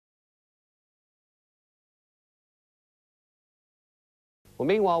Well,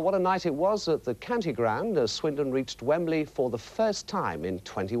 meanwhile, what a night it was at the county ground as Swindon reached Wembley for the first time in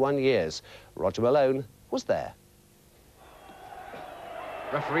 21 years. Roger Malone was there.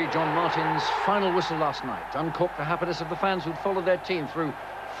 Referee John Martin's final whistle last night uncorked the happiness of the fans who'd followed their team through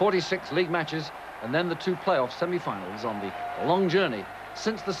 46 league matches and then the 2 playoff semi-finals on the long journey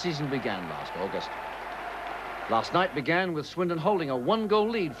since the season began last August. Last night began with Swindon holding a 1-goal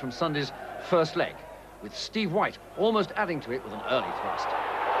lead from Sunday's first leg, with Steve White almost adding to it with an early thrust.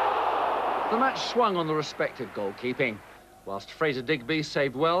 The match swung on the respective goalkeeping. Whilst Fraser Digby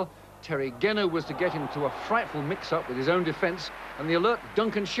saved well, Terry Genno was to get into a frightful mix-up with his own defence, and the alert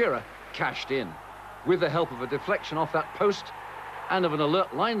Duncan Shearer cashed in, with the help of a deflection off that post and of an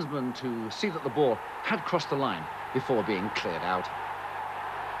alert linesman to see that the ball had crossed the line before being cleared out.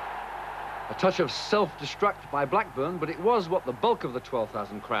 A touch of self-destruct by Blackburn, but it was what the bulk of the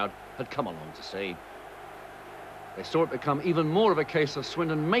 12,000 crowd had come along to see. They saw it become even more of a case of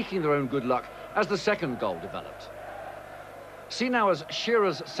Swindon making their own good luck as the second goal developed. See now as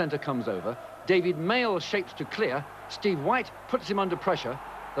Shearer's centre comes over, David Mayle shapes to clear, Steve White puts him under pressure,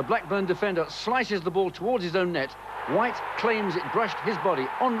 the Blackburn defender slices the ball towards his own net, White claims it brushed his body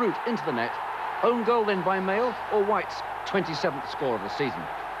en route into the net, own goal then by Mayle or White's 27th score of the season.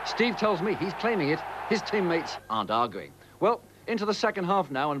 Steve tells me he's claiming it, his teammates aren't arguing. Well, into the second half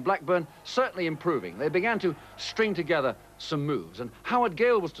now, and Blackburn certainly improving. They began to string together some moves, and Howard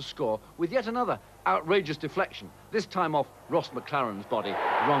Gale was to score with yet another outrageous deflection, this time off Ross McLaren's body,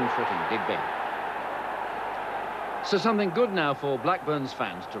 wrong-footing Digby. So something good now for Blackburn's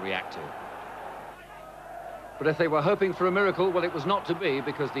fans to react to. But if they were hoping for a miracle, well, it was not to be,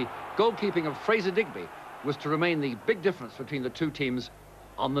 because the goalkeeping of Fraser Digby was to remain the big difference between the two teams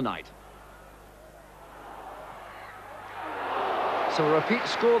on the night. So a repeat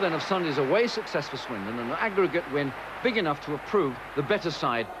score then of Sunday's away success for Swindon, and an aggregate win big enough to have proved the better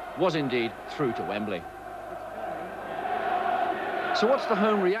side was indeed through to Wembley. So what's the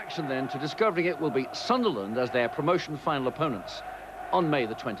home reaction then to discovering it will be Sunderland as their promotion final opponents on May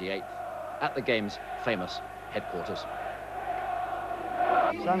the 28th at the game's famous headquarters?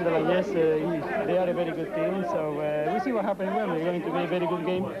 Sunderland, yes, they are a very good team, so we see what happens in Wembley. It's going to be a very good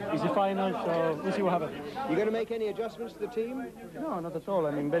game. It's the final, so we see what happens. You going to make any adjustments to the team? No, not at all.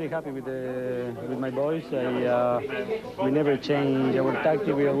 I'm very happy with my boys. We never change our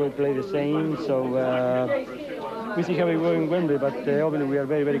tactic. We always play the same. So we see how we go in Wembley, but obviously we are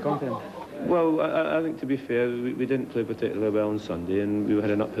very, very confident. Well, I think, to be fair, we didn't play particularly well on Sunday, and we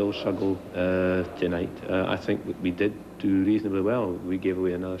had an uphill struggle tonight. I think that we did do reasonably well. We gave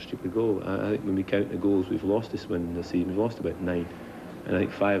away another stupid goal. I think when we count the goals we've lost to Swindon this season, we've lost about 9, and I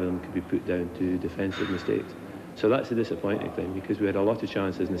think 5 of them could be put down to defensive mistakes. So that's a disappointing thing, because we had a lot of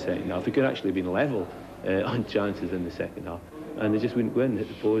chances in the second half. We could actually have been level on chances in the second half, and they just wouldn't go in. Hit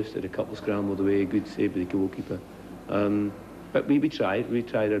the post, had a couple scrambled away, good save by the goalkeeper. But we tried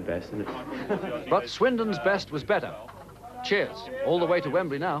our best in it. But Swindon's best was better. Cheers, all the way to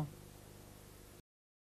Wembley now.